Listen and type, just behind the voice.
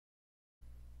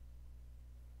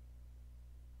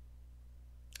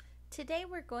Today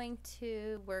we're going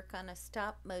to work on a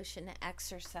stop motion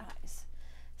exercise.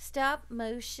 Stop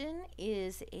motion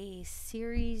is a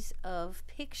series of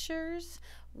pictures.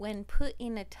 When put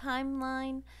in a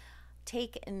timeline,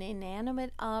 take an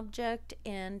inanimate object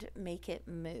and make it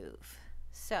move.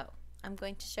 So I'm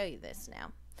going to show you this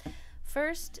now.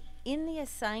 First, in the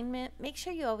assignment, make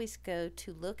sure you always go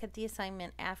to look at the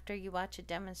assignment after you watch a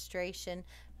demonstration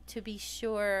to be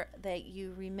sure that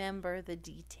you remember the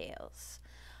details.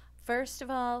 First of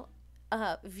all,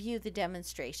 view the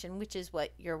demonstration, which is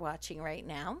what you're watching right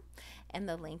now, and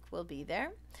the link will be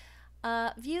there.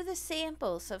 View the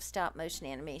samples of stop motion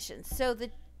animation. So the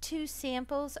two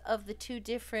samples of the two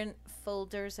different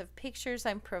folders of pictures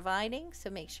I'm providing,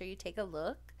 so make sure you take a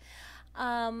look.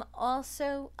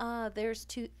 Also, there's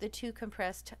the two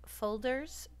compressed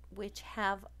folders which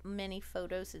have many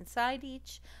photos inside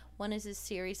each. One is a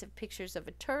series of pictures of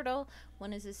a turtle,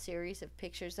 one is a series of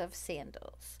pictures of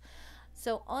sandals.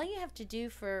 So all you have to do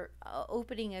for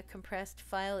opening a compressed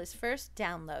file is first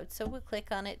download. So we'll click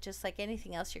on it just like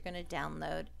anything else you're going to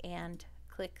download and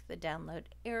click the download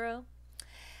arrow.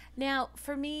 Now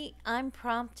for me, I'm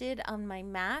prompted on my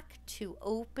Mac to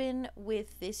open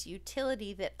with this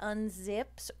utility that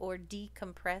unzips or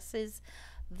decompresses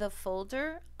the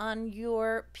folder. On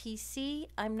your PC,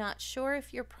 I'm not sure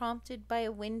if you're prompted by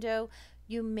a window.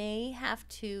 You may have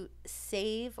to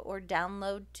save or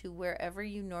download to wherever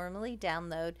you normally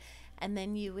download, and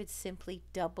then you would simply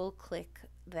double click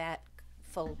that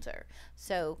folder.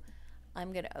 So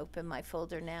I'm going to open my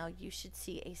folder now. You should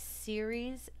see a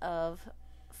series of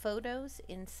photos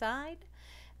inside.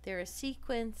 They're a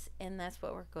sequence, and that's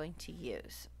what we're going to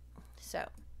use. So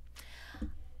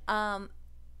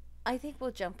I think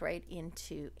we'll jump right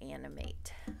into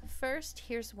animate. First,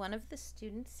 here's one of the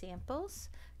student samples.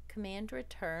 Command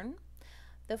return.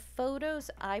 The photos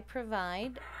I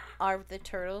provide are the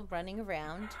turtle running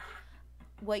around.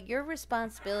 What your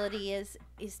responsibility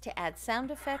is to add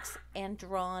sound effects and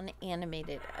drawn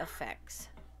animated effects.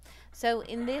 So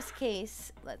in this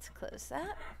case, let's close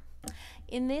that.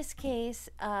 In this case,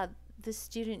 the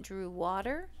student drew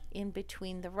water in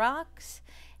between the rocks,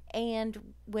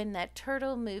 and when that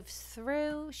turtle moves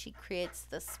through, she creates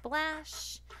the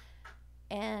splash,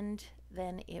 and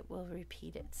then it will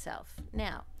repeat itself.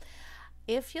 Now,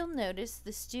 if you'll notice,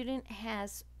 the student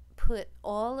has put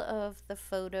all of the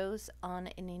photos on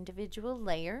an individual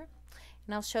layer,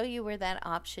 and I'll show you where that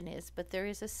option is, but there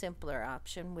is a simpler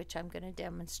option which I'm going to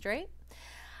demonstrate.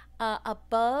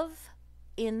 Above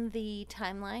in the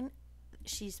timeline,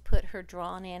 she's put her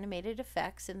drawn animated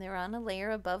effects, and they're on a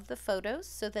layer above the photos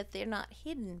so that they're not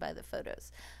hidden by the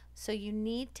photos. So you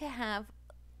need to have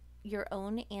your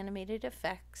own animated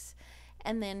effects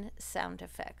and then sound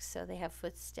effects. So they have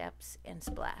footsteps and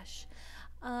splash.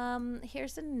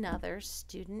 Here's another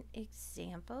student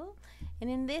example. And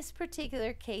in this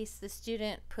particular case, the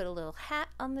student put a little hat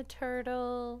on the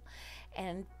turtle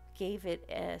and gave it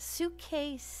a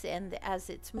suitcase, and as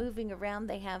it's moving around,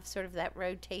 they have sort of that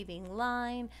rotating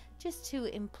line just to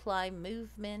imply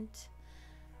movement,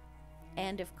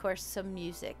 and of course some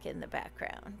music in the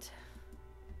background.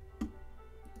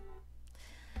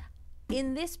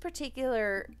 In this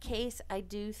particular case, I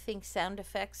do think sound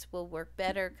effects will work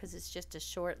better because it's just a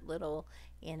short little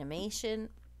animation,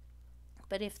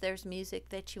 but if there's music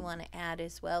that you want to add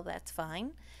as well, that's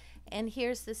fine. And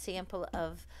here's the sample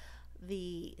of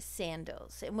the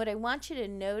sandals, and what I want you to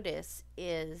notice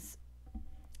is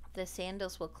the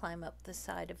sandals will climb up the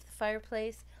side of the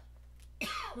fireplace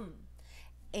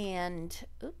and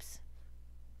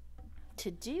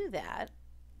to do that,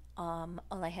 all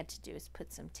I had to do is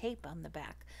put some tape on the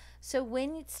back. So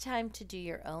when it's time to do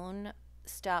your own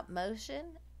stop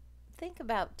motion, think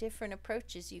about different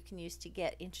approaches you can use to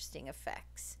get interesting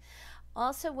effects.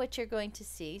 Also, what you're going to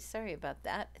see, sorry about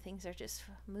that, things are just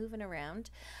moving around.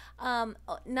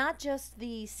 Not just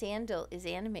the sandal is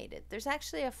animated. There's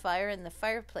actually a fire in the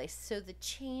fireplace, so the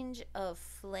change of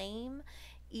flame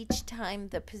each time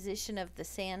the position of the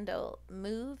sandal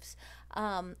moves,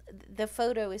 the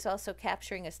photo is also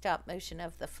capturing a stop motion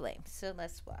of the flame. So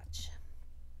let's watch.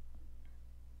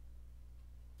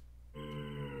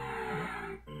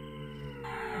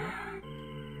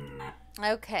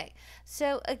 Okay,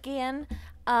 so again,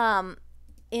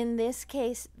 in this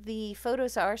case, the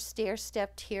photos are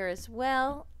stair-stepped here as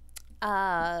well.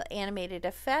 Animated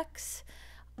effects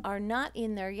are not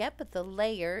in there yet, but the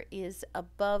layer is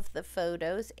above the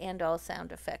photos, and all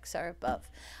sound effects are above.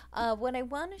 What I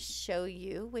want to show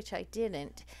you, which I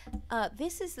didn't,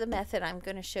 this is the method I'm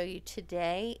going to show you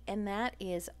today, and that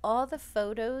is all the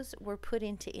photos were put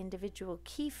into individual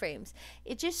keyframes.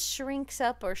 It just shrinks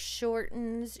up or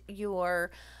shortens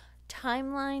your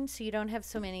timeline so you don't have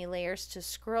so many layers to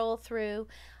scroll through.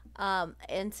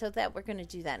 And so that we're going to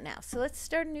do that now. So let's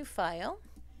start a new file.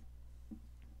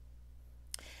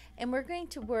 And we're going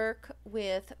to work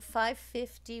with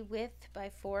 550 width by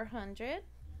 400.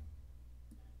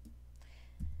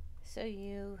 So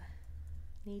you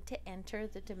need to enter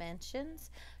the dimensions.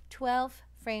 12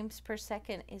 frames per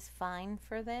second is fine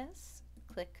for this.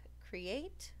 Click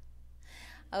create.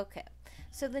 Okay,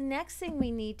 so the next thing we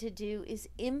need to do is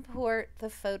import the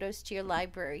photos to your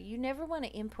library. You never want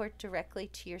to import directly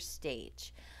to your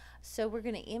stage. So we're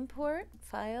going to import,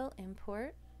 file,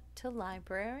 import to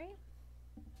library.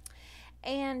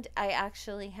 And I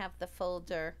actually have the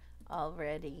folder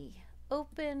already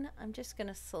open. I'm just going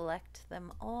to select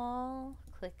them all,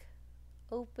 click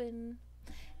open,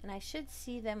 and I should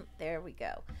see them. There we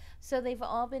go. So they've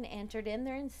all been entered in,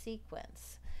 they're in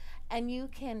sequence. And you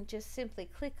can just simply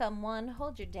click on one,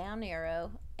 hold your down arrow,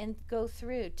 and go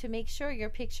through to make sure your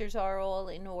pictures are all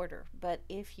in order. But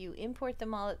if you import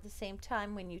them all at the same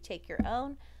time when you take your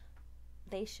own,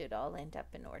 they should all end up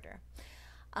in order.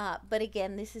 But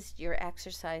again, this is your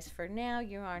exercise for now.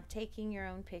 You aren't taking your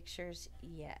own pictures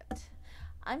yet.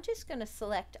 I'm just going to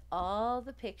select all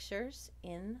the pictures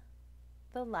in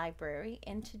the library,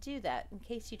 and to do that, in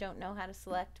case you don't know how to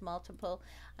select multiple,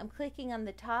 I'm clicking on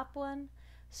the top one,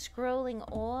 scrolling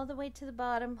all the way to the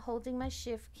bottom, holding my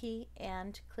shift key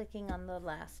and clicking on the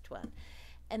last one.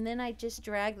 And then I just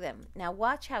drag them. Now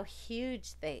watch how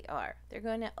huge they are. They're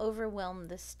going to overwhelm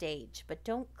the stage, but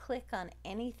don't click on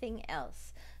anything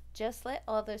else. Just let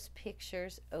all those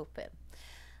pictures open.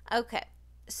 Okay,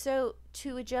 so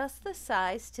to adjust the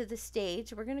size to the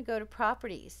stage, we're going to go to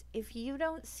properties. If you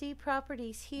don't see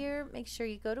properties here, make sure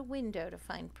you go to window to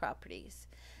find properties.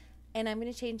 And I'm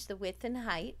going to change the width and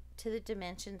height to the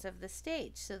dimensions of the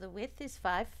stage. So the width is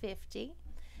 550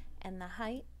 and the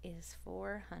height is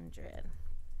 400.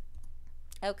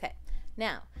 Okay,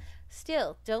 now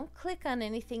still don't click on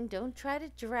anything, don't try to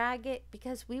drag it,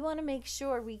 because we want to make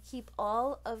sure we keep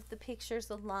all of the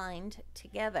pictures aligned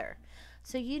together.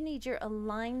 So you need your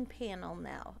align panel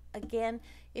now. Again,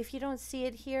 if you don't see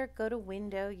it here, go to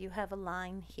window, you have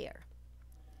align here.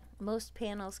 Most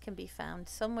panels can be found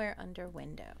somewhere under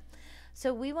window.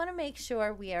 So we want to make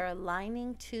sure we are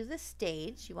aligning to the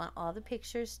stage. You want all the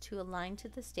pictures to align to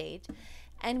the stage,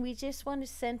 and we just want to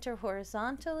center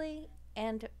horizontally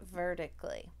and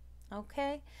vertically.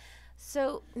 Okay,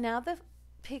 so now the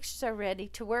pictures are ready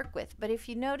to work with, but if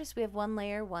you notice, we have one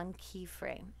layer, one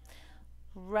keyframe.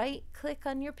 Right click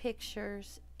on your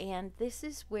pictures, and this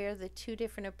is where the two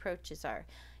different approaches are.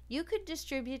 You could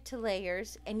distribute to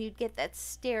layers and you'd get that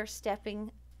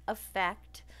stair-stepping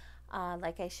effect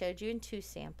like I showed you in 2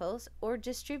 samples, or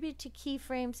distribute to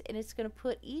keyframes, and it's going to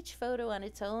put each photo on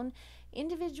its own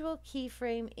individual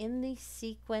keyframe in the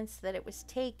sequence that it was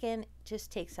taken.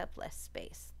 Just takes up less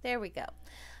space. There we go.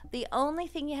 The only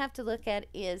thing you have to look at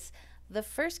is the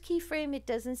first keyframe. It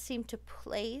doesn't seem to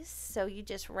place, so you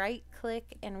just right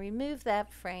click and remove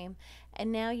that frame,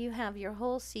 and now you have your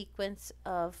whole sequence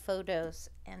of photos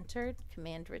entered.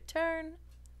 Command return,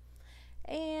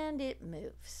 and it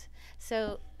moves.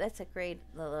 So that's a great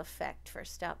little effect for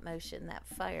stop motion, that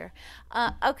fire.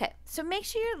 Okay, so make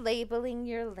sure you're labeling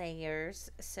your layers.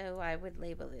 So I would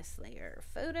label this layer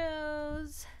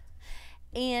photos,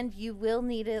 and you will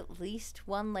need at least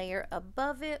one layer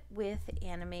above it with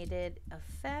animated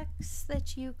effects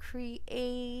that you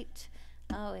create.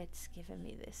 Oh, it's giving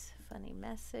me this funny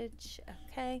message.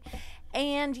 Okay,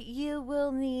 and you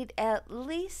will need at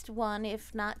least one,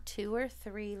 if not 2 or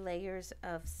 3 layers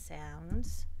of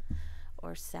sounds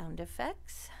or sound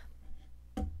effects.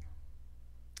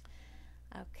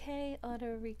 Okay,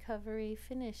 auto recovery,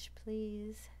 finish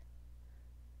please.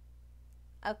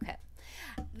 Okay,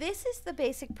 this is the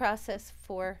basic process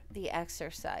for the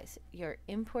exercise. You're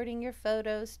importing your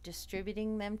photos,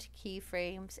 distributing them to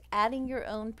keyframes, adding your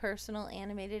own personal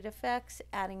animated effects,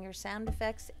 adding your sound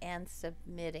effects, and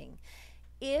submitting.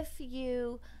 If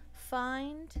you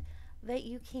find that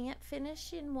you can't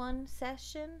finish in one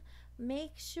session,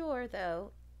 make sure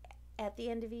though at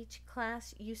the end of each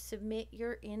class you submit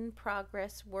your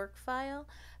in-progress work file,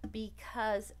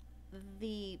 because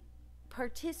the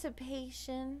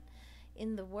participation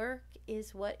in the work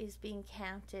is what is being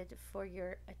counted for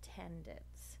your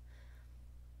attendance.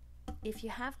 If you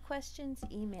have questions,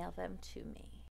 email them to me.